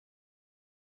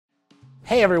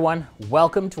Hey everyone,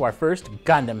 welcome to our first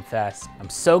Gundam Fest. I'm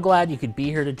so glad you could be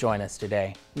here to join us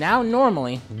today. Now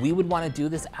normally, we would want to do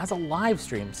this as a live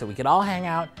stream so we could all hang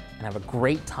out and have a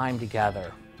great time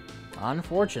together.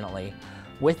 Unfortunately,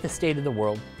 with the state of the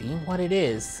world being what it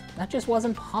is, that just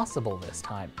wasn't possible this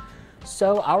time.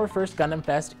 So our first Gundam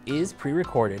Fest is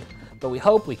pre-recorded, but we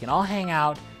hope we can all hang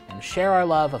out and share our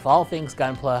love of all things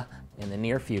Gunpla in the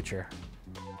near future.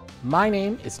 My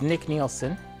name is Nick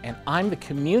Nielsen, and I'm the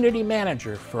community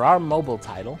manager for our mobile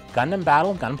title, Gundam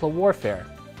Battle Gunpla Warfare.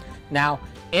 Now,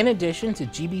 in addition to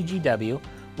GBGW,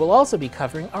 we'll also be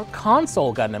covering our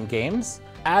console Gundam games,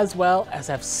 as well as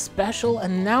have special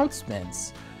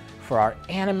announcements for our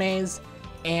animes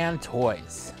and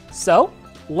toys. So,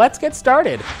 let's get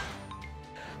started.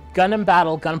 Gundam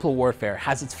Battle Gunpla Warfare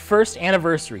has its first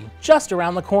anniversary just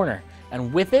around the corner,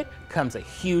 and with it comes a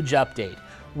huge update.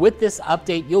 With this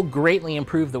update, you'll greatly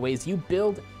improve the ways you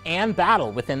build and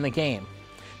battle within the game.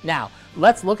 Now,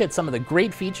 let's look at some of the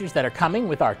great features that are coming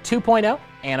with our 2.0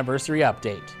 anniversary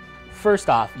update. First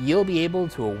off, you'll be able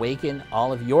to awaken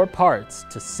all of your parts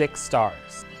to 6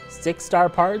 stars. 6-star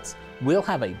parts will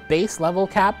have a base level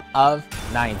cap of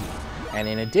 90. And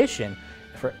in addition,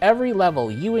 for every level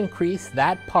you increase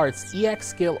that part's EX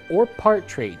skill or part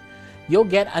trait, you'll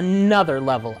get another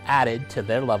level added to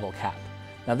their level cap.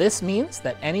 Now this means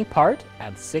that any part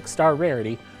at 6-star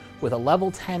rarity with a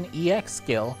level 10 EX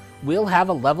skill will have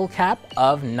a level cap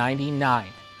of 99.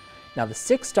 Now the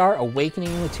 6-star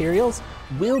awakening materials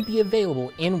will be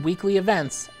available in weekly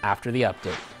events after the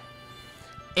update.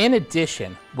 In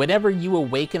addition, whenever you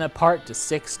awaken a part to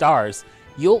 6 stars,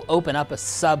 you'll open up a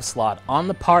sub-slot on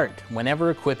the part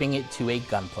whenever equipping it to a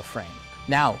Gunpla frame.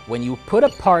 Now, when you put a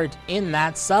part in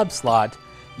that sub-slot,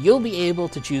 you'll be able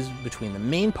to choose between the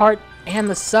main part and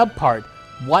the sub-part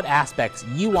what aspects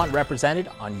you want represented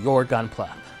on your Gunpla.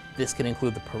 This can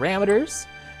include the parameters,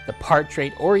 the part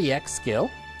trait or EX skill,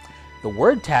 the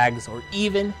word tags, or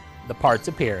even the part's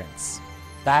appearance.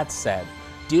 That said,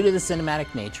 due to the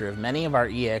cinematic nature of many of our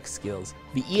EX skills,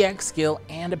 the EX skill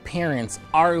and appearance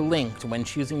are linked when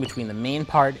choosing between the main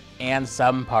part and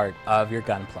sub-part of your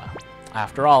Gunpla.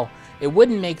 After all, it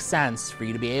wouldn't make sense for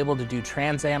you to be able to do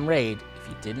Trans Am Raid if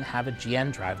you didn't have a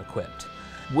GN drive equipped.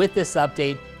 With this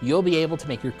update, you'll be able to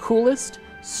make your coolest,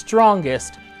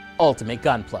 strongest, ultimate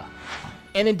Gunpla.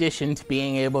 In addition to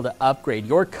being able to upgrade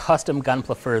your custom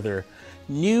Gunpla further,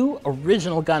 new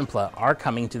original Gunpla are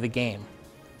coming to the game.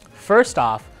 First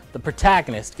off, the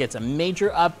protagonist gets a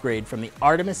major upgrade from the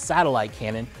Artemis satellite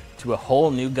cannon to a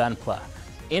whole new Gunpla.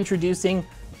 Introducing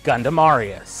Gundam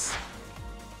Arius.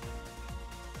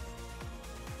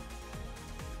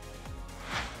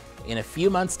 In a few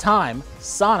months' time,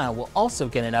 Sana will also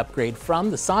get an upgrade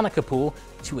from the Sonica pool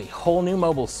to a whole new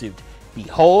mobile suit.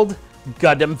 Behold,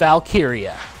 Gundam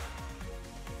Valkyria.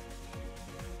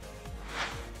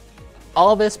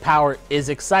 All this power is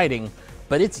exciting,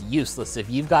 but it's useless if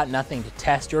you've got nothing to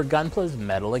test your Gunpla's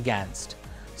metal against.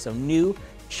 So new,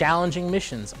 challenging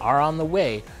missions are on the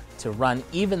way to run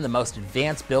even the most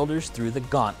advanced builders through the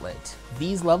gauntlet.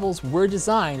 These levels were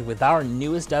designed with our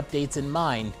newest updates in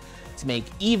mind to make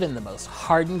even the most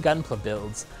hardened Gunpla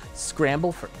builds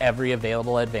scramble for every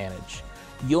available advantage.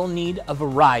 You'll need a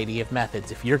variety of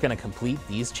methods if you're going to complete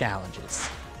these challenges.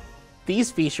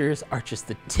 These features are just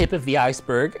the tip of the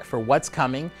iceberg for what's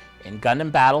coming in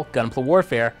Gundam Battle Gunpla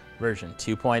Warfare version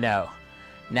 2.0.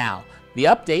 Now, the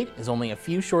update is only a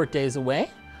few short days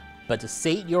away, but to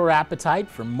sate your appetite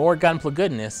for more Gunpla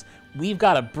goodness, we've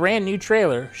got a brand new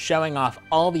trailer showing off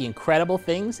all the incredible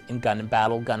things in Gundam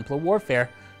Battle Gunpla Warfare.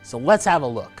 So let's have a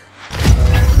look.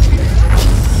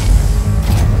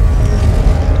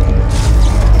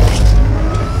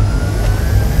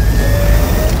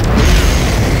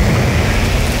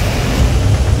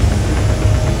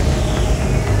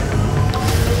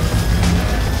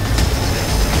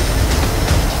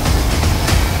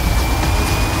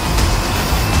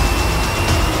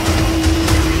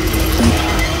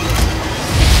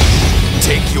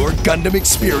 Take your Gundam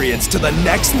experience to the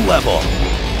next level.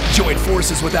 Join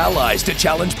forces with allies to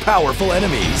challenge powerful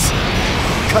enemies.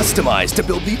 Customize to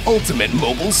build the ultimate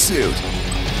mobile suit.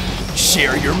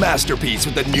 Share your masterpiece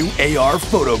with the new AR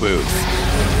photo booth.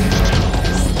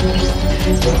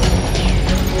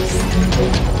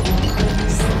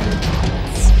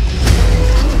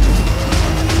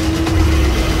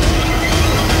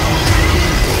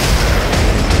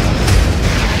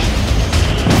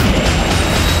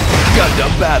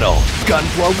 Gundam Battle,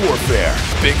 Gunpla Warfare.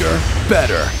 Bigger,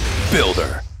 better,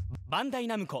 builder. Bandai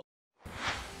Namco.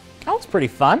 That was pretty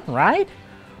fun, right?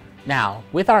 Now,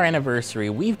 with our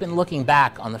anniversary, we've been looking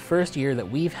back on the first year that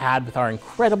we've had with our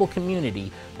incredible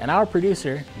community, and our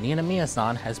producer,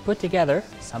 Niinamiya-san, has put together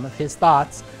some of his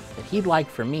thoughts that he'd like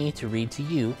for me to read to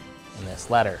you in this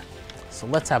letter. So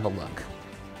let's have a look.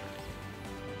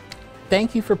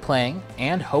 Thank you for playing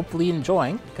and hopefully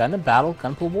enjoying Gundam Battle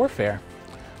Gunpla Warfare.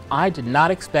 I did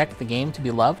not expect the game to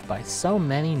be loved by so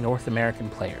many North American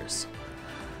players.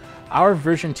 Our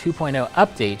version 2.0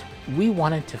 update, we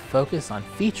wanted to focus on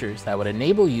features that would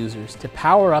enable users to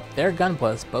power up their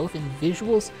Gunplas both in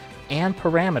visuals and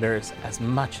parameters as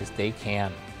much as they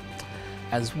can,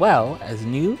 as well as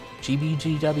new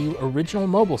GBGW original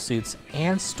mobile suits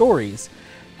and stories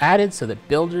added so that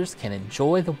builders can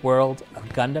enjoy the world of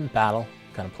Gundam Battle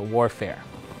Gunpla Warfare.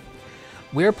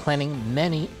 We're planning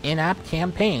many in-app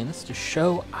campaigns to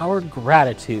show our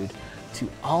gratitude to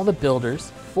all the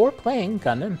builders for playing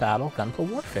Gundam Battle Gunpla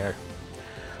Warfare.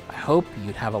 I hope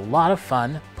you'd have a lot of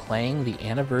fun playing the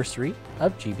anniversary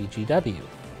of GBGW.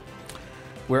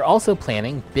 We're also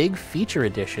planning big feature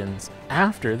editions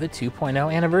after the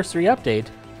 2.0 anniversary update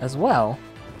as well,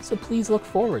 so please look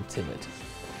forward to it.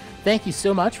 Thank you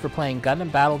so much for playing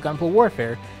Gundam Battle Gunpla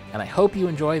Warfare, and I hope you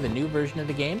enjoy the new version of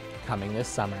the game coming this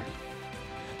summer.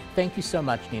 Thank you so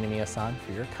much, Niinamiya-san,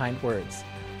 for your kind words.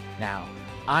 Now,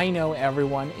 I know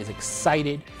everyone is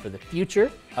excited for the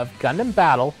future of Gundam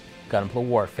Battle Gunpla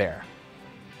Warfare.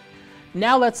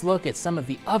 Now let's look at some of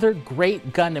the other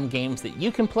great Gundam games that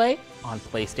you can play on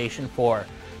PlayStation 4.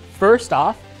 First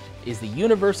off is the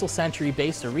Universal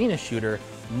Century-based arena shooter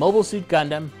Mobile Suit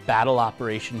Gundam Battle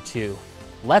Operation 2.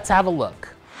 Let's have a look.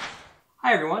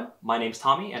 Hi everyone, my name's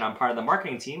Tommy and I'm part of the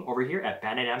marketing team over here at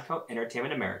Bandai Namco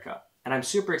Entertainment America. And I'm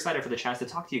super excited for the chance to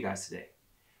talk to you guys today.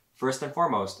 First and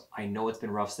foremost, I know it's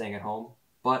been rough staying at home,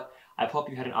 but I hope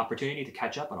you had an opportunity to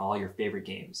catch up on all your favorite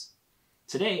games.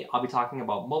 Today, I'll be talking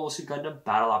about Mobile Suit Gundam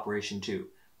Battle Operation 2,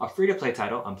 a free-to-play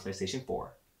title on PlayStation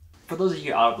 4. For those of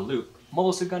you out of the loop,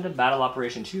 Mobile Suit Gundam Battle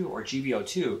Operation 2, or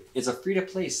GBO2, is a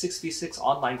free-to-play 6v6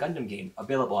 online Gundam game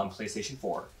available on PlayStation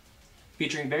 4.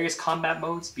 Featuring various combat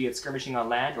modes, be it skirmishing on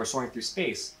land or soaring through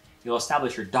space, you'll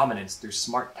establish your dominance through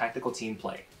smart tactical team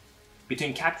play.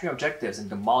 Between capturing objectives and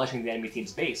demolishing the enemy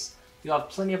team's base, you'll have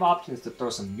plenty of options to throw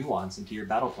some nuance into your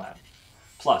battle plan.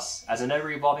 Plus, as an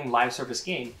ever-evolving live service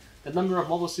game, the number of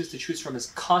mobile suits to choose from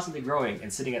is constantly growing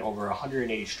and sitting at over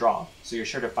 180 strong, so you're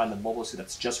sure to find the mobile suit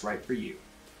that's just right for you.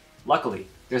 Luckily,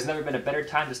 there's never been a better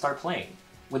time to start playing.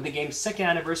 With the game's second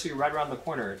anniversary right around the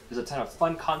corner, there's a ton of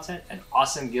fun content and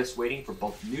awesome gifts waiting for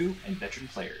both new and veteran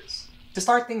players. To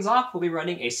start things off, we'll be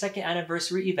running a second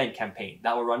anniversary event campaign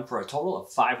that will run for a total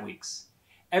of 5 weeks.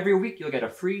 Every week you'll get a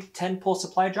free 10-pull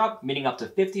supply drop, meaning up to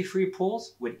 50 free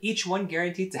pulls, with each one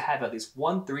guaranteed to have at least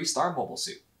one 3-star mobile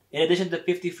suit. In addition to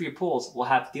 50 free pulls, we'll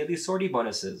have daily sortie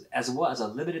bonuses, as well as a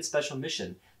limited special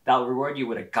mission that will reward you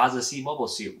with a Gaza C mobile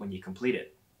suit when you complete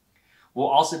it. We'll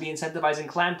also be incentivizing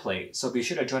clan play, so be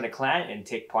sure to join a clan and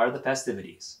take part of the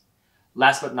festivities.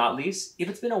 Last but not least, if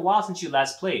it's been a while since you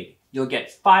last played, you'll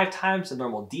get 5 times the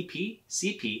normal DP,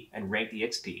 CP, and ranked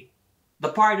EXP. The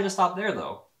party doesn't stop there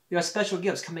though. We have special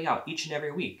gifts coming out each and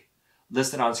every week.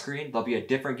 Listed on screen, there'll be a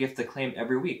different gift to claim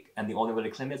every week, and the only way to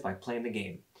claim it is by playing the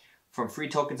game. From free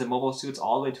tokens and mobile suits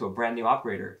all the way to a brand new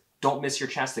operator, don't miss your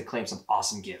chance to claim some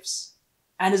awesome gifts.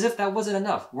 And as if that wasn't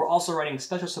enough, we're also running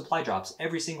special supply drops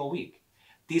every single week.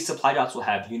 These supply drops will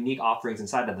have unique offerings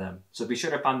inside of them, so be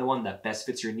sure to find the one that best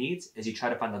fits your needs as you try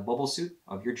to find the mobile suit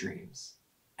of your dreams.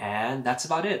 And that's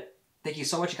about it. Thank you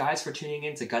so much guys for tuning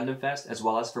in to Gundam Fest as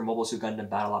well as for Mobile Suit Gundam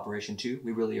Battle Operation 2.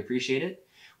 We really appreciate it.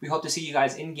 We hope to see you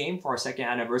guys in-game for our second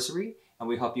anniversary, and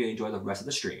we hope you enjoy the rest of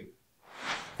the stream.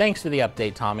 Thanks for the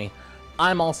update, Tommy.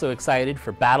 I'm also excited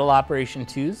for Battle Operation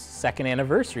 2's second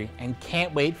anniversary and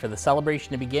can't wait for the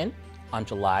celebration to begin on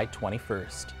July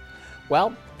 21st.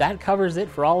 Well, that covers it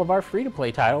for all of our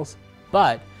free-to-play titles,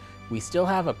 but we still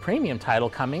have a premium title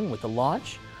coming with the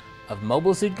launch of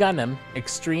Mobile Suit Gundam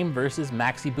Extreme vs.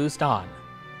 MAXI-BOOST On.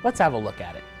 Let's have a look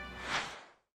at it.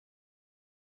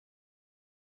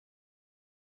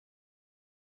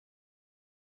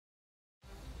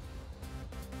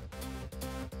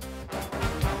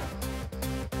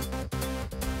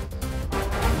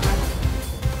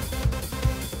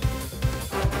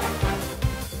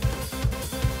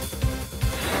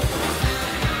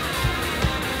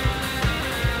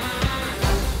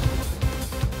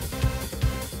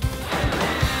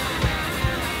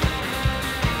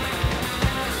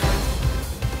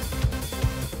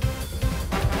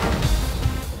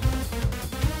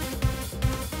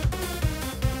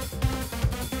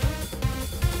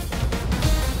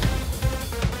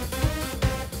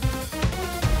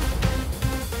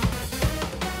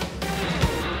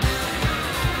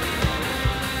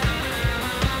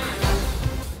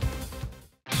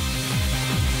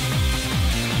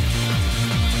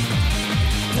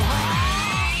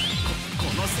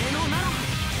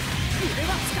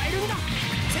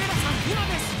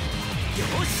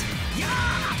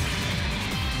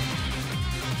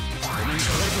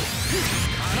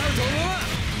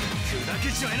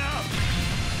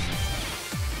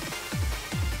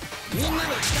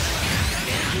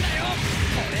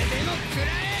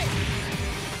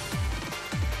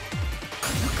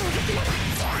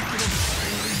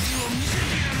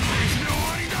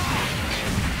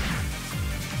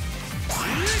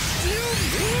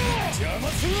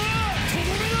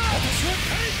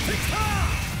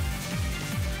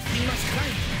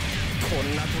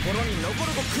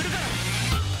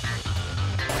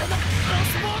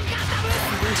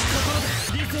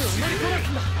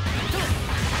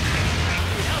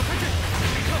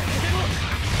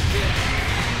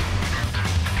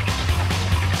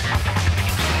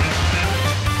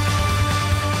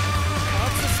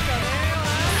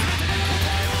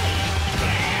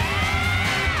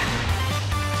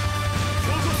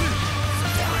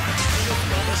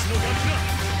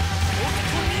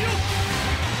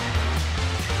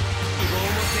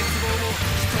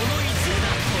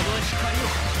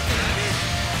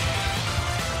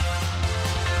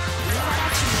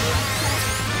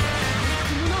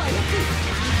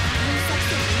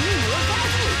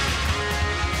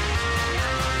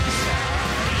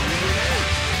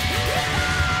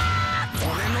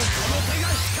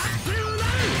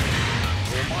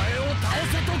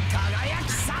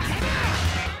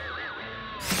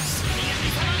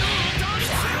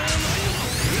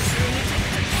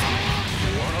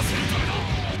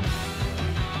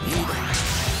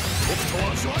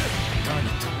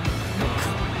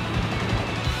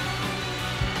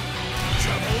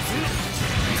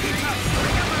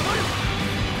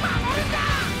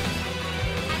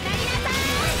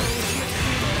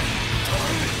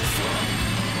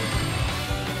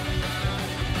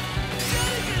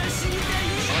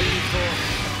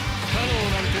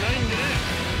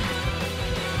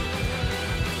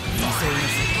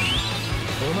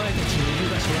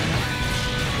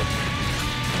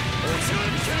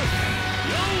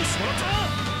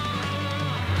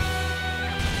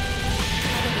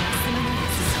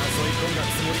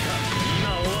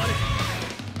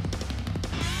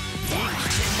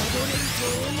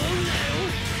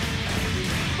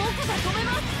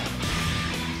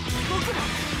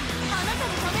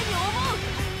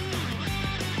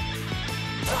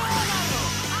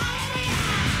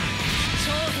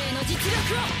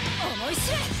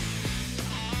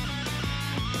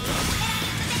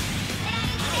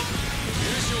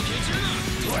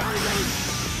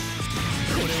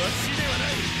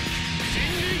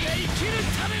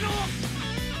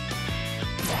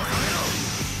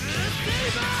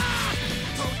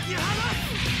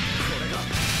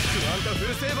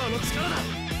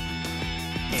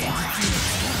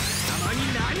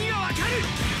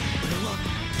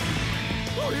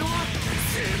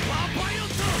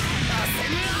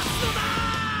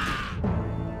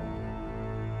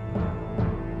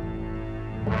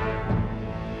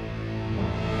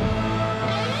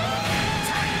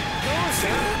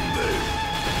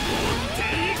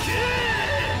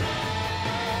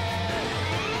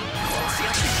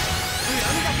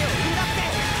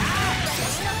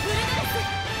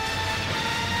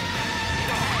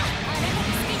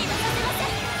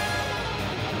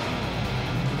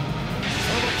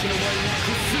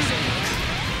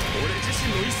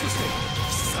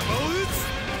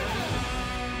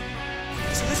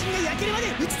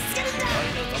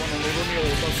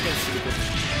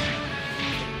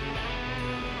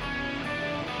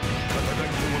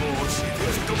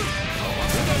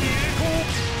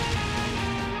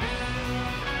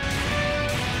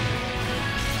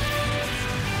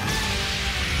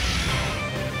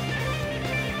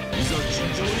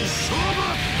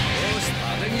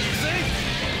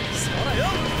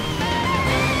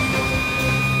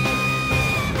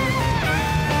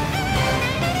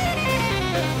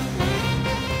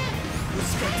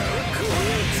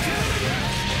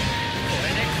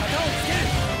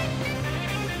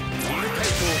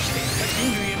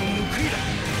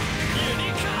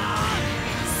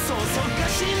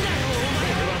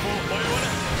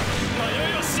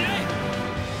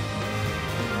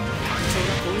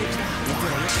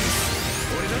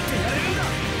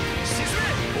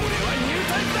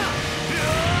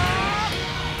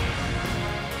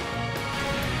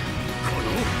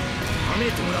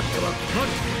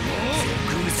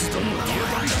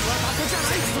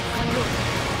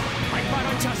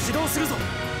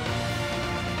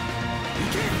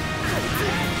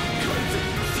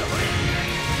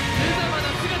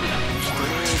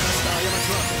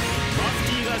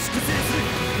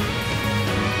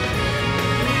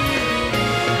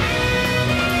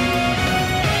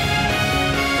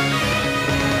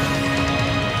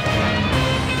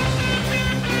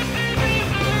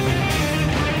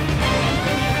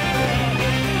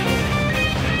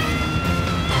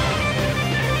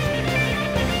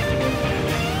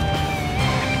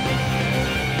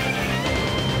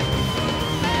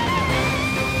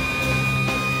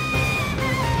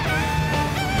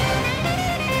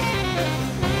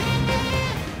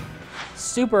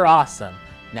 super awesome.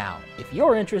 Now, if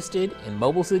you're interested in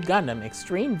Mobile Suit Gundam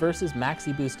Extreme vs.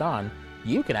 MAXI-BOOST On,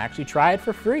 you can actually try it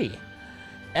for free.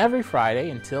 Every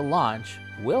Friday until launch,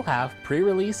 we'll have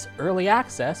pre-release early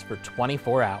access for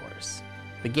 24 hours.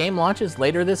 The game launches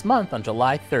later this month on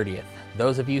July 30th.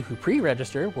 Those of you who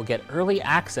pre-register will get early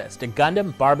access to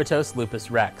Gundam Barbatos Lupus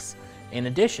Rex. In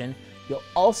addition, you'll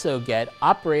also get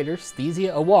Operator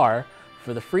Sthesia Awar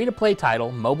for the free-to-play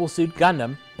title Mobile Suit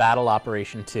Gundam Battle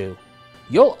Operation 2.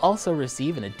 You'll also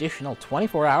receive an additional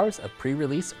 24 hours of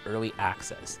pre-release early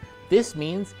access. This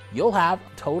means you'll have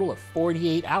a total of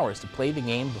 48 hours to play the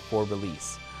game before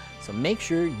release. So make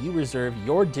sure you reserve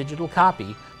your digital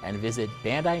copy and visit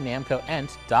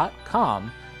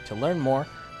BandaiNamcoEnt.com to learn more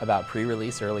about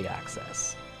pre-release early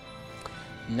access.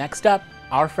 Next up,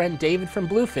 our friend David from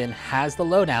Bluefin has the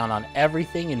lowdown on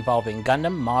everything involving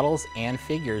Gundam models and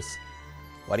figures.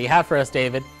 What do you have for us,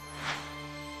 David?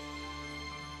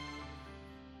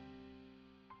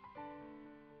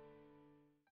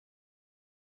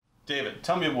 David,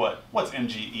 tell me what's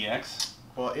MGEX?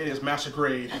 Well, it is master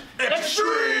grade.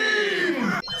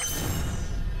 Extreme!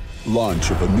 Launch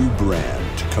of a new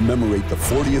brand to commemorate the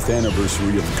 40th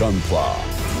anniversary of Gunpla.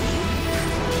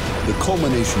 The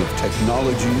culmination of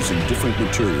technologies and different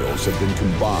materials have been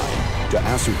combined to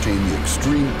ascertain the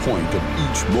extreme point of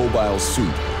each mobile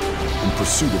suit in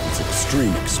pursuit of its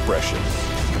extreme expression.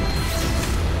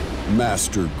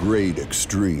 Master Grade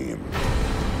Extreme.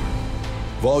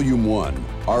 Volume 1,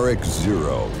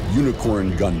 RX-0,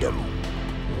 Unicorn Gundam.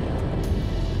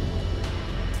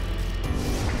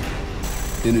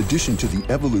 In addition to the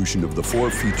evolution of the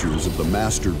 4 features of the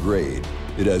Master Grade,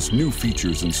 it has new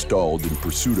features installed in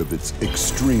pursuit of its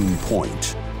extreme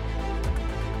point.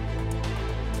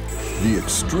 The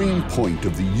extreme point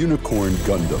of the Unicorn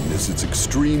Gundam is its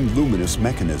extreme luminous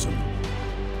mechanism.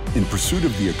 In pursuit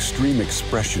of the extreme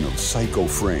expression of Psycho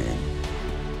Frame,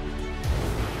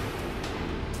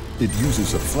 it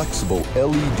uses a flexible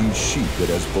LED sheet that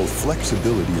has both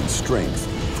flexibility and strength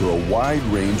for a wide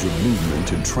range of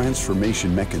movement and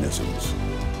transformation mechanisms.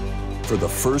 For the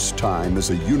first time as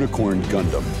a Unicorn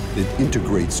Gundam, it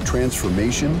integrates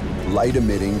transformation, light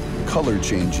emitting, color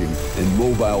changing, and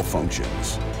mobile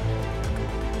functions.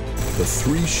 The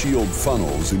 3 shield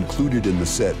funnels included in the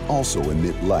set also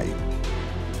emit light.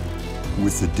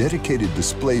 With the dedicated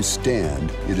display stand,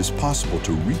 it is possible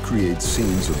to recreate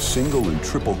scenes of single and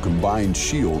triple combined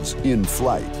shields in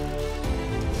flight.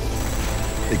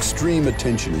 Extreme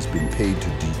attention has been paid to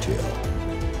detail.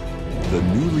 The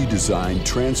newly designed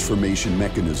transformation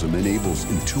mechanism enables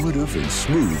intuitive and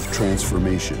smooth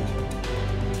transformation.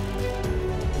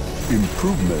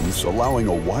 Improvements allowing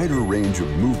a wider range of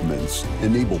movements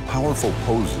enable powerful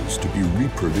poses to be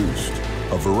reproduced.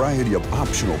 A variety of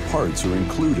optional parts are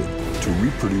included to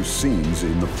reproduce scenes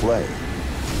in the play.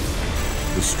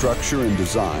 The structure and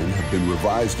design have been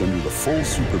revised under the full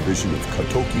supervision of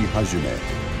Katoki Hajime.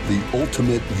 The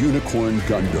ultimate Unicorn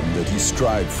Gundam that he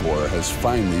strived for has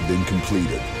finally been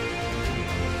completed.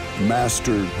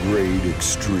 Master Grade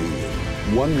Extreme,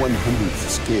 1/100th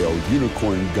scale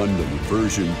Unicorn Gundam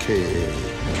version KA.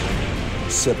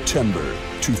 September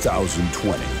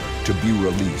 2020, to be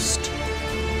released.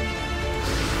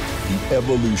 The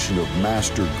evolution of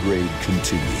Master Grade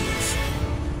continues.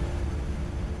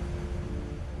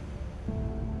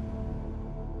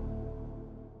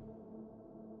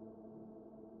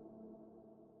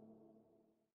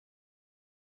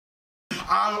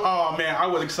 Oh man, I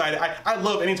was excited. I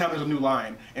love anytime there's a new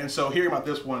line, and so hearing about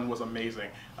this one was amazing.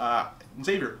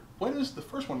 Xavier, what is the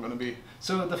first one going to be?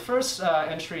 So the first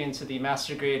entry into the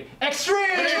Master Grade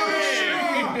Extreme!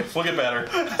 We'll get better.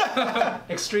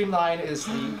 Extreme line is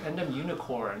the Gundam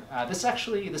Unicorn.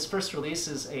 This first release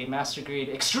is a Master Grade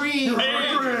Extreme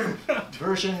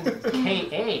version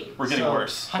KA. We're getting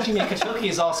worse. Hajime Katoki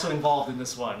is also involved in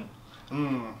this one.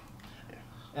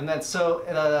 And then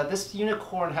this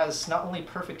Unicorn has not only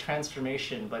perfect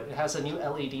transformation, but it has a new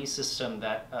LED system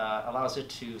that allows it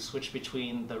to switch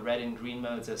between the red and green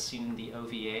modes as seen in the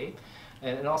OVA.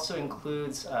 And it also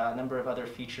includes a number of other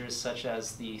features such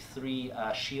as the 3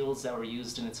 shields that were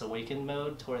used in its Awakened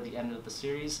mode toward the end of the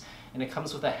series. And it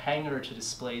comes with a hanger to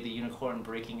display the Unicorn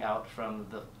breaking out from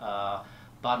the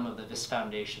bottom of the Vis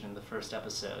Foundation in the first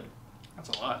episode. That's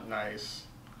a lot. Nice.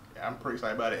 Yeah, I'm pretty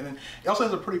excited about it. And then it also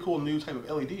has a pretty cool new type of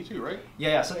LED too, right?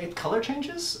 Yeah, so it color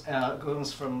changes,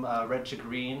 goes from red to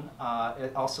green.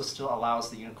 It also still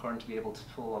allows the Unicorn to be able to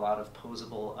pull a lot of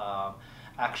posable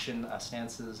action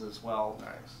stances as well.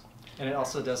 Nice. And it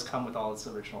also does come with all its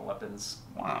original weapons.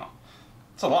 Wow.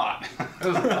 It's a lot.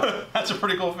 That's a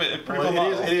pretty cool fit.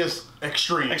 It is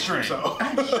extreme. Extreme. So.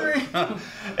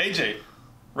 AJ,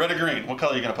 Red or green? What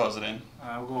color are you going to pose it in?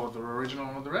 We'll go with the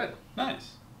original with the red.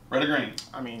 Nice. Red or green?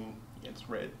 I mean, it's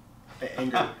red.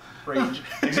 Anger, rage.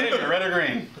 Xavier, red or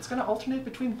green? It's going to alternate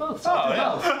between both. So Oh,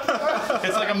 yeah.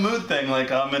 It's like a mood thing.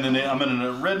 Like I'm in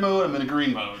a red mode, I'm in a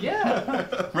green mode.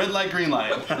 Yeah. Red light, green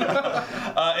light.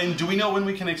 And do we know when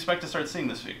we can expect to start seeing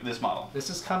this model?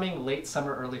 This is coming late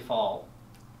summer, early fall.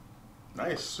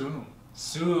 Nice. Soon.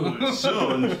 Soon.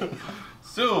 Soon.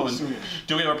 Soon.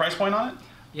 Do we have a price point on it?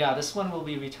 Yeah, this one will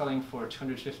be retailing for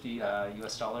 $250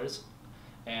 US.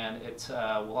 And it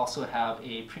will also have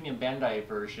a premium Bandai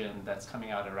version that's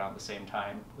coming out around the same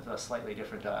time with a slightly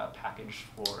different package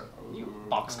for you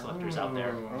box collectors out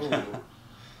there.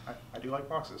 I do like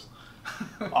boxes.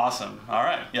 Awesome. All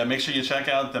right. Yeah, make sure you check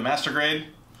out the Master Grade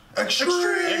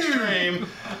Extreme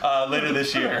later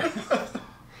this year.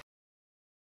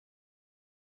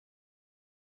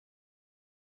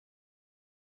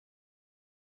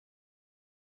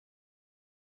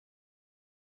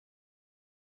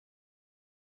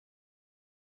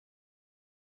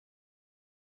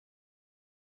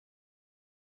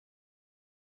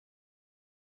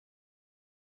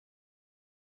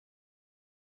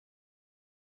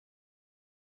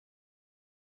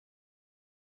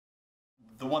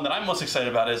 The one that I'm most excited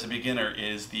about as a beginner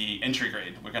is the entry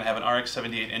grade. We're going to have an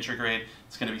RX-78 entry grade.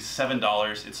 It's going to be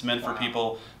 $7. It's meant for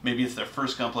people, maybe it's their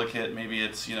first Gunpla kit, maybe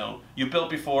it's, you know, you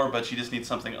built before, but you just need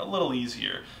something a little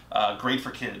easier. Great for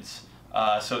kids.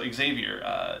 So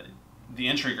Xavier, the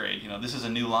entry grade, you know, this is a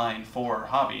new line for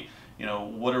hobby. You know,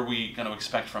 what are we going to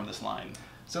expect from this line?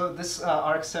 So this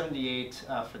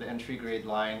RX-78 for the entry grade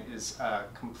line is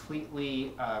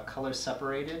completely color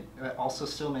separated. It also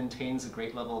still maintains a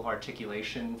great level of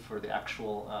articulation for the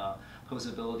actual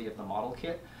posability of the model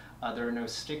kit. There are no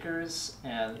stickers,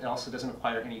 and it also doesn't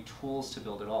require any tools to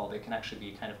build at all. They can actually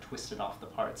be kind of twisted off the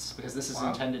parts, because this is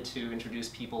intended to introduce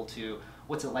people to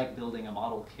what's it like building a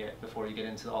model kit before you get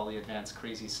into all the advanced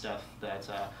crazy stuff that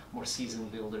more seasoned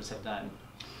builders have done.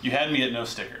 You had me at no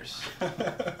stickers.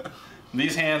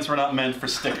 These hands were not meant for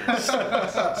stickers.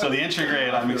 So the entry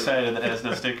grade, I'm excited that it has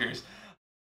no stickers.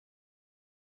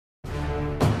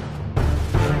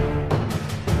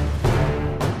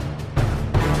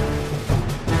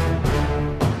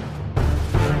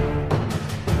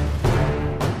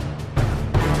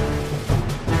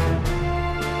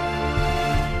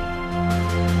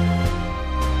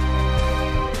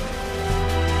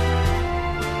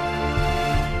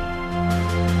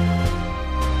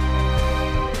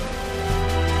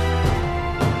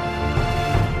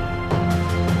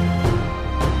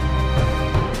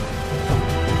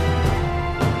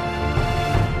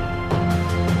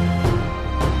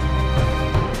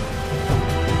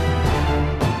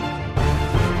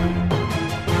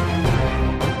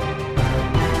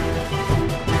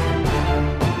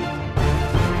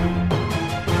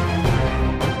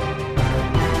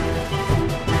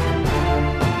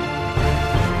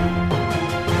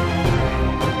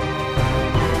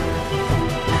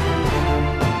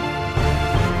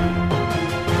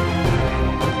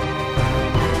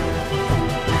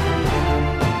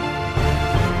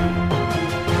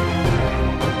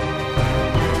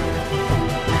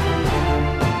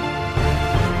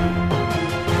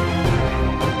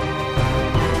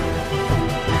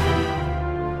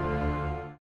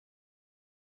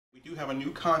 Have a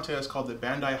new contest called the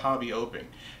Bandai Hobby Open.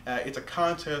 It's a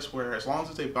contest where, as long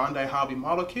as it's a Bandai Hobby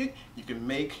model kit, you can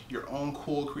make your own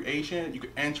cool creation, you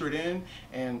can enter it in,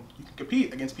 and you can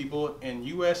compete against people in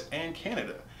US and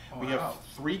Canada. We have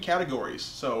 3 categories,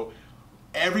 so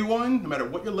everyone, no matter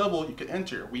what your level, you can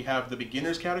enter. We have the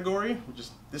beginners category, which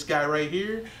is this guy right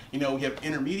here. You know, we have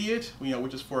intermediate, you know,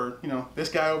 which is for, you know, this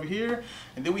guy over here.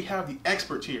 And then we have the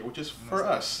expert tier, which is for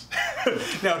us.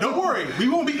 Now, don't worry, we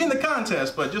won't be in the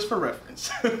contest, but just for reference.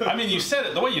 I mean, you said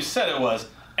it, the way you said it was,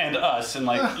 and us, and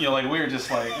like, you know, like we were just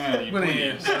like, you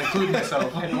please. Include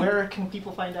myself. And where can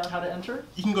people find out how to enter?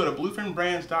 You can go to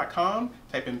bluefinbrands.com,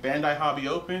 type in Bandai Hobby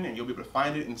Open, and you'll be able to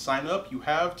find it and sign up. You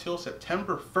have till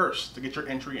September 1st to get your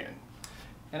entry in.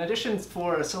 In addition,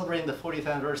 for celebrating the 40th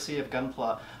anniversary of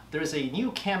Gunpla, there's a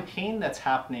new campaign that's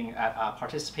happening at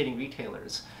participating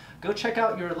retailers. Go check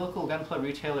out your local Gunpla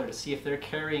retailer to see if they're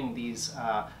carrying these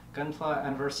Gunpla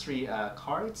anniversary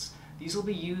cards. These will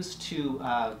be used to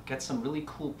get some really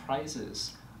cool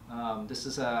prizes. This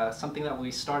is something that will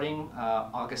be starting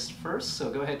August 1st,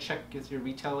 so go ahead check with your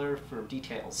retailer for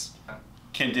details.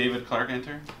 Can David Clark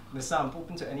enter? This is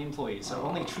open to any employee, so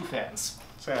only true fans.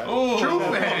 Sad. Ooh. True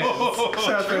fans.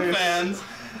 Sad True fans.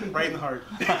 Right in the heart.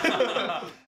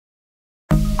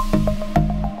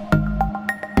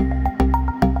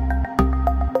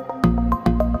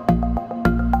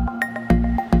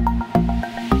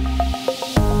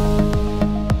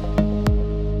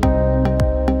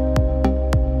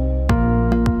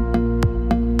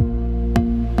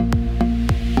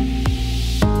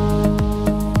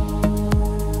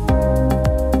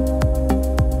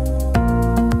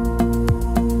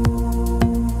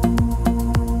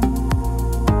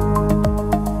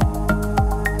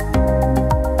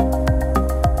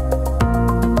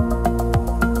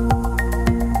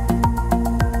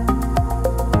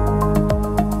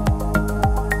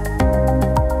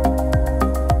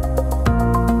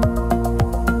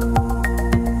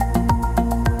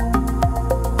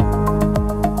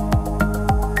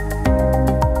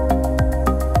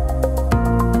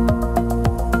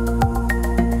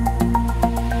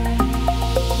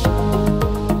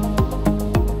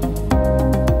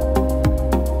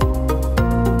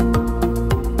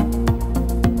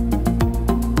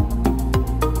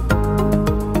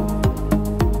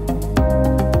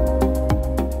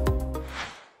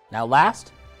 Now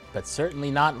last, but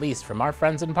certainly not least from our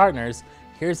friends and partners,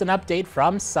 here's an update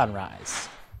from Sunrise.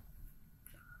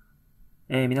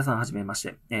 皆さんはじめまし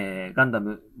て、ガンダ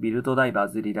ムビルドダイバー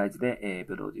ズリライズで、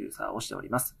プロデューサーをしており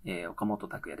ます、岡本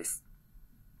拓也です。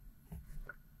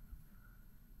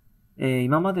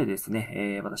今までです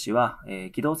ね、私は、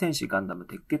機動戦士ガンダム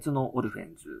鉄血のオルフェ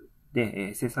ンズ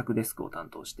で、制作デスクを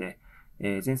担当して、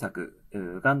前作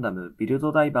ガンダムビル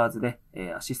ドダイバーズで、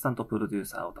アシスタントプロデュー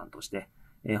サーを担当して、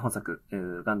本作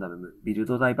ガンダムビル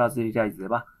ドダイバーズリライズで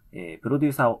は、プロデュ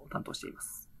ーサーを担当していま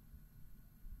す。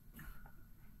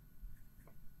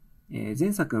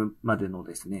前作までの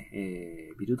です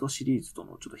ね、ビルドシリーズと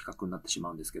のちょっと比較になってしま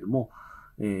うんですけども、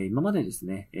今までです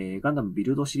ね、ガンダムビ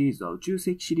ルドシリーズは宇宙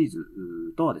世紀シリーズ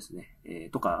とはですね、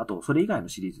とか、あとそれ以外の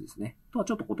シリーズですね、とは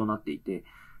ちょっと異なっていて、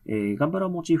ガンプラを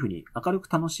モチーフに明るく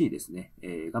楽しいですね、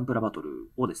ガンプラバト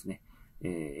ルをですね、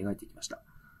描いてきました。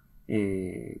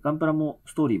ガンプラも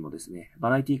ストーリーもですね、バ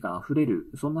ラエティ感あふれる、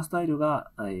そんなスタイル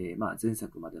が、前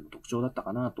作までの特徴だった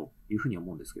かなというふうに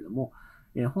思うんですけども、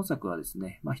本作はです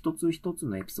ね、一つ一つ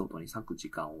のエピソードに割く時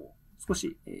間を少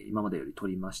し、今までより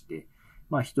取りまして、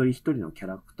一人一人のキャ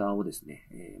ラクターをです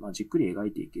ね、じっくり描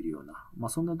いていけるような、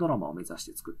そんなドラマを目指し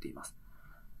て作っています。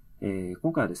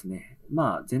今回はですね、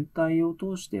全体を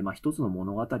通して一つの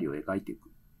物語を描いていく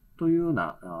というよう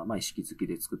な、意識づけ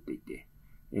で作っていて、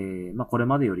これ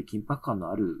までより緊迫感の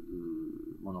ある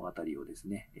物語をです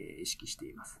ね、意識して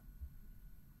います。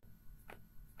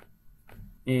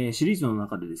シリーズの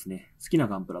中でですね、好きな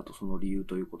ガンプラとその理由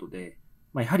ということで、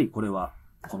やはりこれは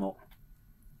この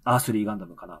アースリーガンダ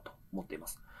ムかなと思っていま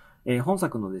す。本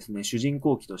作のですね、主人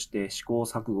公機として試行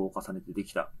錯誤を重ねてで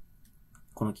きた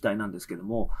この機体なんですけど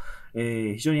も、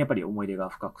非常にやっぱり思い入れが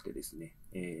深くてですね、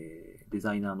デ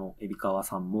ザイナーの海老川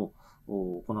さんも、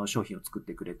この商品を作っ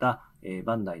てくれた、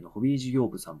バンダイのホビー事業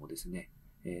部さんもですね、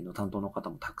の担当の方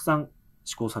もたくさん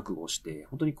試行錯誤して、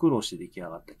本当に苦労して出来上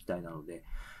がった機体なので、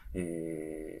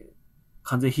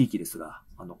完全ひいきですが、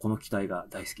この機体が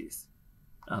大好きです。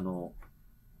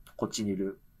こっちにい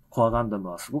るコアガンダム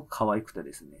はすごく可愛くて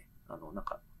ですね、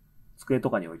机と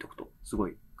かに置いとくとすご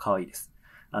い可愛いです。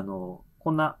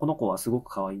この子はすご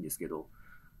く可愛いんですけど、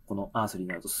このアースに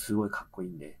なるとすごいかっこいい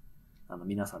んで、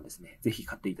皆さんですね、ぜひ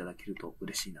買っていただけると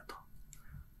嬉しいなと。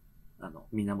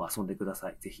みんなも遊んでくださ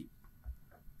い。ぜひ。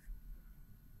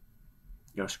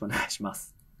よろしくお願いしま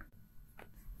す。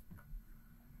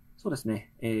そうです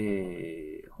ね。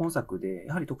本作で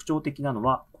やはり特徴的なの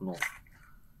は、この、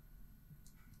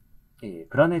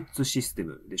プラネッツシステ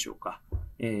ムでしょうか。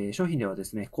商品ではで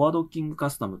すね、コアドッキングカ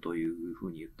スタムというふ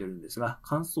うに言ってるんですが、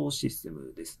乾燥システ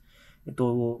ムです。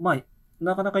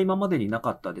なかなか今までにな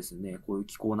かったですね、こういう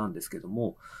機構なんですけど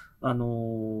も、や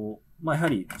は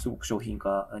りすごく商品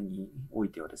化におい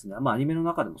てはですね、アニメの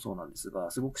中でもそうなんです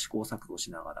が、すごく試行錯誤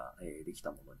しながら、でき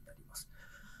たものになります。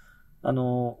こ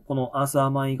のアースアー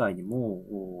マー以外に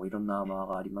も、いろんなアーマー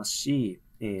がありますし、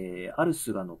アル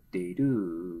スが乗ってい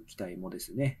る機体もで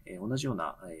すね、同じよう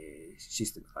な、シ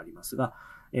ステムがありますが、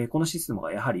このシステム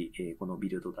がやはり、このビ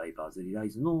ルドダイバーズリライ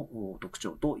ズの特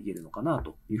徴と言えるのかな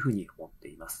というふうに思って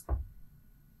います。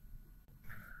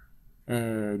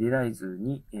リライズ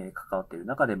に関わっている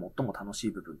中で最も楽し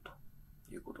い部分と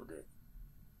いうことで、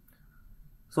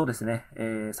そうですね、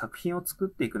作品を作っ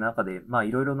ていく中で、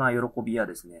いろいろな喜びや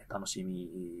ですね、楽しみ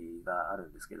がある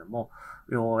んですけども、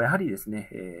やはりです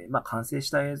ね、完成し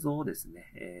た映像をですね、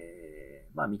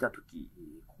見たとき、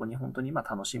ここに本当に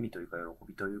楽しみというか喜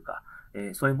びというか、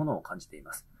そういうものを感じてい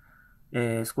ます。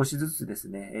少しずつです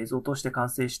ね、映像として完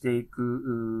成してい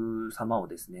く様を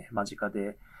ですね、間近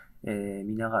で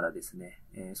見ながらですね、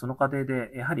その過程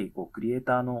でやはりクリエイ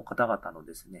ターの方々の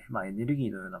ですね、エネルギ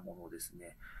ーのようなものをです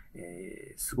ね、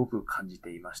すごく感じ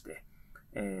ていまして、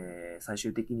最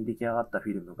終的に出来上がった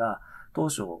フィルムが当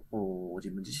初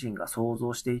自分自身が想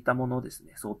像していたものです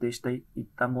ね、想定してい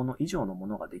たもの以上のも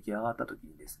のが出来上がった時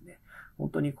にですね、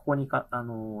本当にここに喜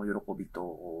び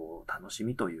と楽し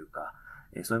みというか、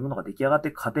そういうものが出来上がって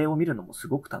いく過程を見るのもす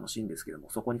ごく楽しいんですけども、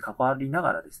そこに関わりな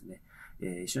がらですね、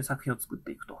一緒に作品を作っ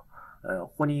ていくと、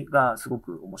ここがすご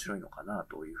く面白いのかな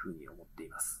というふうに思ってい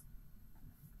ます。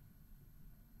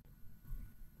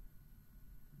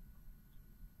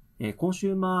コンシ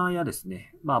ューマーやです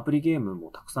ね、アプリゲーム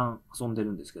もたくさん遊んで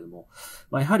るんですけども、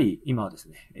やはり今はです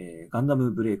ね、ガンダ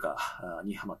ムブレーカー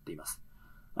にハマっています。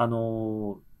や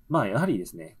はりで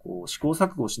すね、試行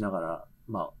錯誤しながら、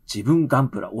自分ガン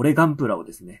プラ、俺ガンプラを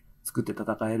ですね、作って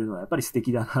戦えるのはやっぱり素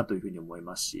敵だなというふうに思い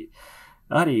ますし、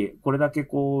やはりこれだけい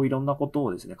ろんなこと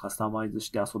をですね、カスタマイズ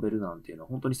して遊べるなんていうのは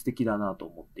本当に素敵だなと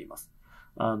思っています。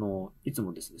いつ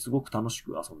もですね、すごく楽し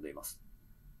く遊んでいます。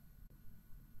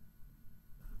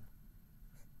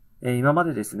今ま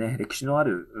でですね、歴史のあ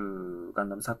るガン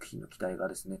ダム作品の機体が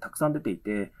ですね、たくさん出てい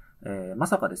て、ま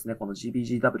さかですね、この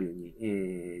GBGW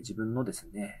に、自分のです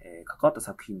ね、関わった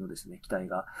作品のですね、機体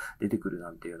が出てくる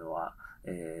なんていうのは、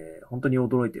本当に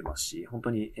驚いていますし、本当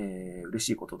に、嬉し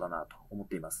いことだなと思っ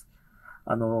ています。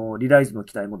リライズの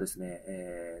機体もです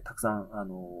ね、たくさん、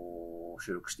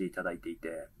収録していただいてい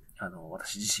て、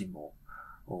私自身も、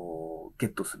ゲ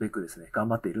ットすべくですね、頑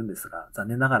張っているんですが、残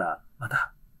念ながら、ま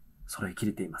だ、揃いき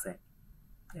れていません。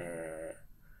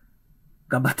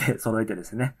頑張って揃えてで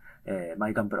すね、マ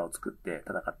イガンプラを作って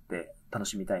戦って楽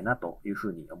しみたいなというふ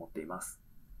うに思っています。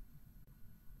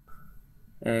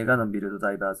ガンダムビルド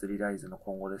ダイバーズリライズの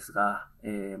今後ですが、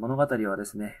物語はで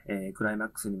すね、クライマッ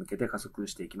クスに向けて加速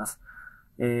していきます。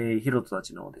ヒロトた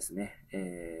ちのですね、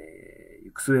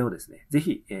行く末をですね、ぜ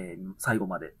ひ、最後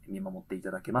まで見守ってい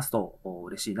ただけますと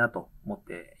嬉しいなと思っ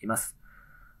ています。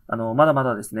まだま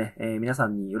だですね、皆さ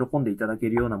んに喜んでいただけ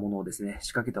るようなものをですね、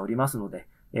仕掛けておりますので、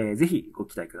ぜひご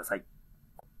期待ください。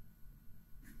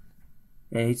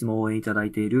いつも応援いただ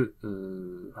いている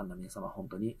ファンの皆様、本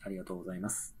当にありがとうございま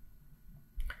す。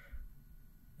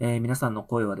皆さんの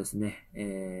声はです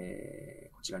ね、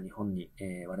こちら日本に、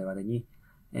我々に、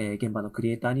現場のク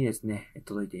リエイターにですね、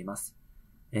届いています。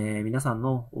皆さん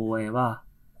の応援は、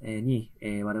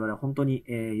我々は本当に、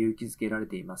勇気づけられ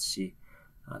ていますし、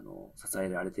支え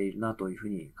られているなというふう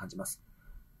に感じます。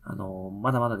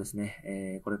まだまだです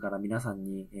ね、これから皆さん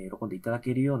に喜んでいただ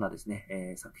けるようなです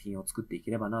ね、作品を作ってい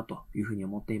ければなというふうに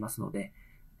思っていますので、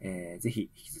ぜ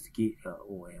ひ引き続き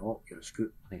応援をよろし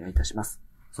くお願いいたします。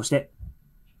そして、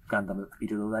ガンダムビ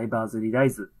ルドダイバーズリライ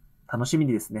ズ、楽しみ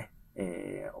にですね、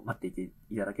待っていて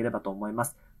いただければと思いま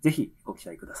す。ぜひご期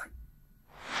待ください。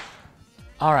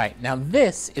Alright, now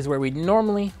this is where we'd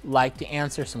normally like to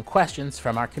answer some questions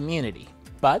from our community.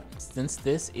 But since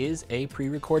this is a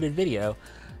pre-recorded video,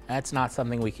 that's not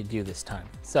something we could do this time.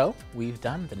 So we've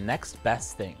done the next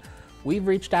best thing. We've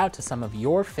reached out to some of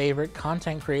your favorite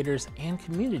content creators and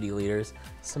community leaders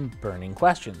some burning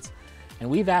questions. And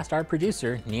we've asked our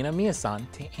producer, Nina Miyasan,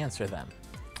 to answer them.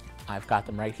 I've got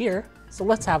them right here, so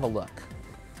let's have a look.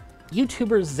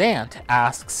 YouTuber Zant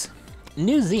asks,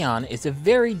 New Xeon is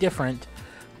very different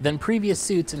than previous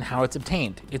suits in how it's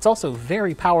obtained. It's also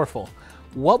very powerful.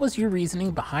 What was your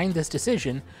reasoning behind this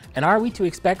decision, and are we to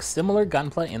expect similar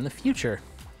Gunpla in the future?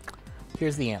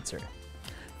 Here's the answer.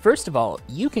 First of all,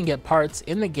 you can get parts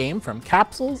in the game from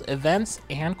capsules, events,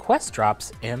 and quest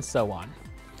drops, and so on.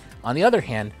 On the other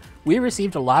hand, we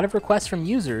received a lot of requests from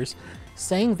users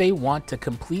saying they want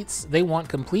complete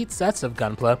sets of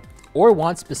Gunpla or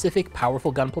want specific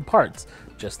powerful Gunpla parts,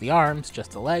 just the arms,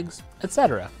 just the legs,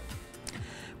 etc.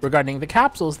 Regarding the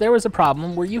capsules, there was a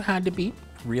problem where you had to be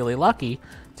really lucky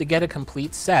to get a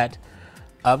complete set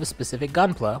of a specific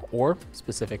Gunpla or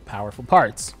specific powerful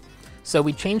parts. So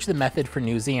we changed the method for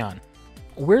New Xeon.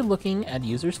 We're looking at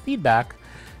users' feedback,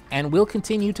 and we'll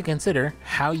continue to consider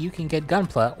how you can get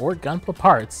Gunpla or Gunpla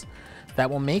parts that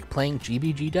will make playing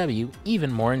GBGW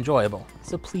even more enjoyable,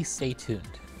 so please stay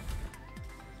tuned.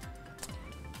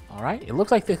 Alright, it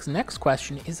looks like this next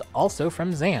question is also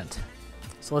from Zant.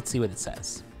 So let's see what it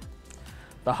says.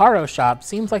 The Haro shop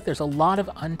seems like there's a lot of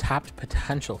untapped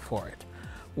potential for it.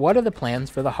 What are the plans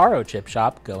for the Haro chip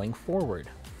shop going forward?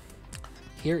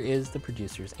 Here is the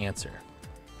producer's answer.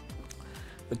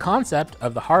 The concept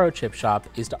of the Haro chip shop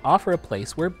is to offer a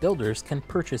place where builders can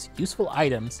purchase useful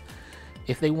items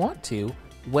if they want to,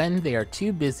 when they are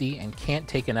too busy and can't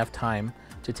take enough time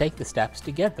to take the steps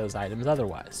to get those items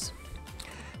otherwise.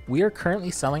 We are currently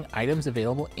selling items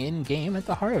available in-game at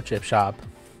the Haro chip shop,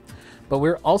 but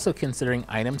we're also considering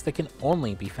items that can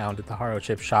only be found at the Haro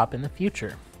chip shop in the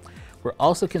future. We're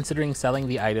also considering selling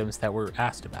the items that were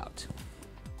asked about.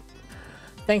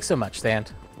 Thanks so much,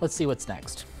 Sant. Let's see what's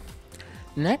next.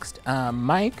 Next,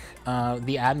 Mike,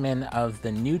 the admin of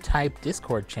the New Type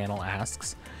Discord channel,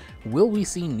 asks, will we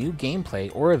see new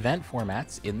gameplay or event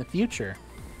formats in the future?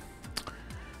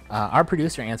 Our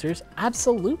producer answers,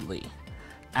 absolutely.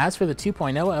 As for the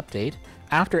 2.0 update,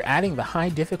 after adding the high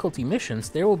difficulty missions,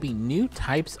 there will be new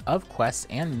types of quests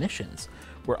and missions.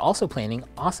 We're also planning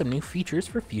awesome new features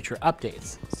for future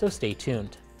updates, so stay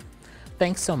tuned.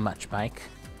 Thanks so much, Mike.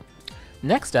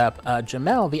 Next up,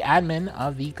 Jamel, the admin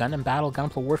of the Gundam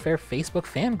Gunpla Warfare Facebook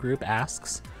fan group,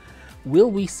 asks,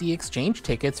 will we see exchange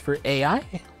tickets for AI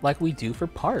like we do for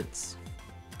parts?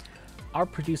 Our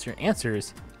producer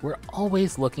answers, we're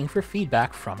always looking for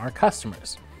feedback from our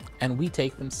customers, and we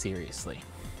take them seriously.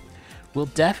 We'll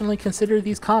definitely consider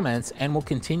these comments and will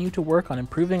continue to work on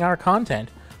improving our content,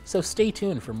 so stay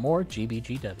tuned for more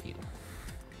GBGW.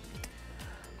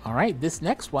 All right, this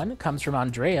next one comes from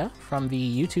Andrea from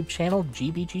the YouTube channel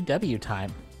GBGW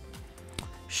Time.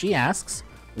 She asks,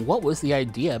 what was the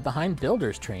idea behind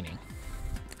builders training?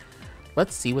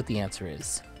 Let's see what the answer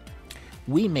is.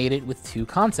 We made it with two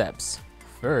concepts.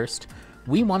 First,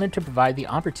 we wanted to provide the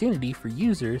opportunity for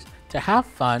users to have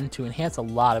fun to enhance a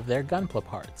lot of their Gunpla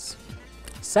parts.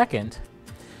 Second,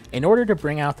 in order to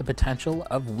bring out the potential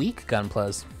of weak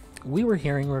Gunplas, we were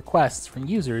hearing requests from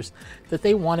users that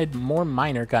they wanted more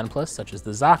minor Gunplas, such as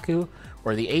the Zaku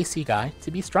or the AC guy,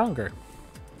 to be stronger.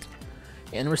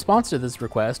 In response to this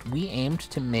request, we aimed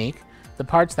to make the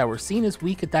parts that were seen as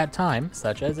weak at that time,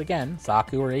 such as, again,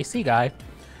 Zaku or AC guy,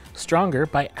 stronger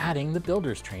by adding the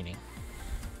builder's training.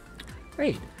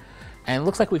 Great. And it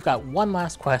looks like we've got one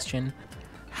last question.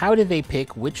 How did they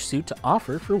pick which suit to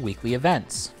offer for weekly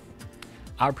events?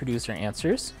 Our producer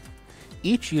answers,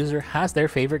 each user has their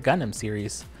favorite Gundam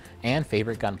series and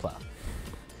favorite Gunpla.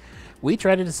 We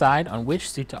try to decide on which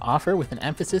suit to offer with an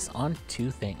emphasis on two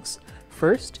things.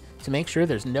 First, to make sure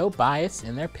there's no bias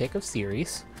in their pick of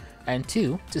series, and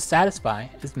two, to satisfy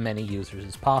as many users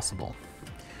as possible.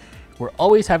 We're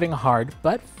always having a hard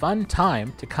but fun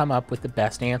time to come up with the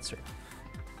best answer.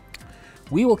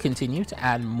 We will continue to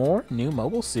add more new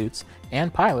mobile suits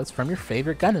and pilots from your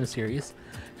favorite Gundam series,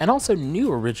 and also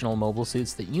new original mobile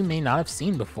suits that you may not have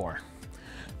seen before.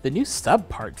 The new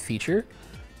sub-part feature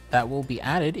that will be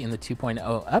added in the 2.0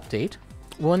 update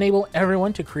will enable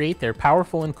everyone to create their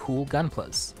powerful and cool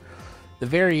Gunplas. The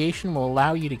variation will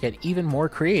allow you to get even more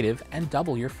creative and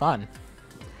double your fun.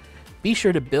 Be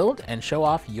sure to build and show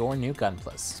off your new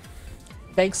Gunplas.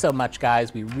 Thanks so much,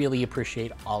 guys. We really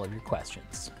appreciate all of your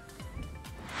questions.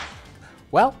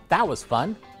 Well, that was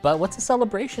fun, but what's a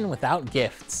celebration without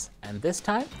gifts? And this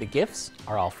time, the gifts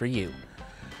are all for you.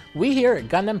 We here at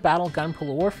Gundam Battle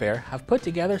Gunpla Warfare have put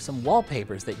together some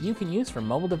wallpapers that you can use for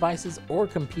mobile devices or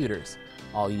computers.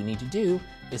 All you need to do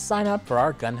is sign up for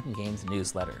our Gundam Games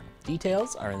newsletter.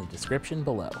 Details are in the description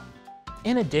below.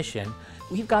 In addition,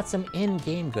 we've got some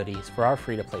in-game goodies for our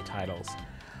free-to-play titles.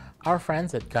 Our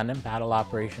friends at Gundam Battle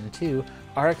Operation 2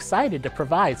 are excited to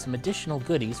provide some additional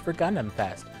goodies for Gundam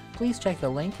Fest. Please check the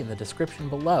link in the description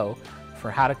below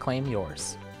for how to claim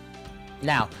yours.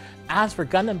 Now, as for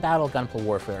Gundam Battle Gunpla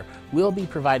Warfare, we'll be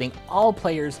providing all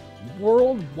players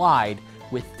worldwide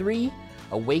with 3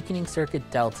 Awakening Circuit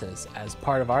Deltas as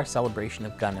part of our celebration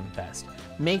of Gundam Fest.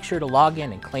 Make sure to log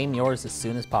in and claim yours as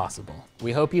soon as possible.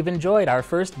 We hope you've enjoyed our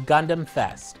first Gundam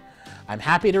Fest. I'm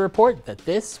happy to report that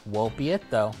this won't be it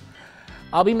though.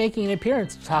 I'll be making an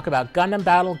appearance to talk about Gundam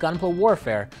Battle Gunpla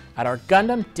Warfare at our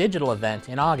Gundam Digital event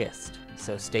in August,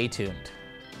 so stay tuned.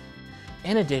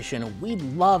 In addition, we'd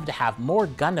love to have more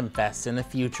Gundam Fests in the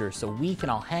future so we can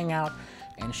all hang out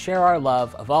and share our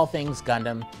love of all things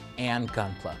Gundam and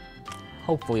Gunpla.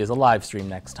 Hopefully as a live stream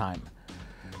next time.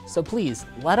 So please,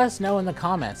 let us know in the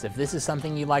comments if this is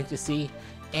something you'd like to see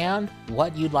and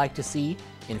what you'd like to see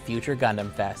in future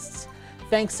Gundam Fests.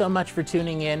 Thanks so much for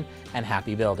tuning in and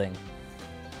happy building.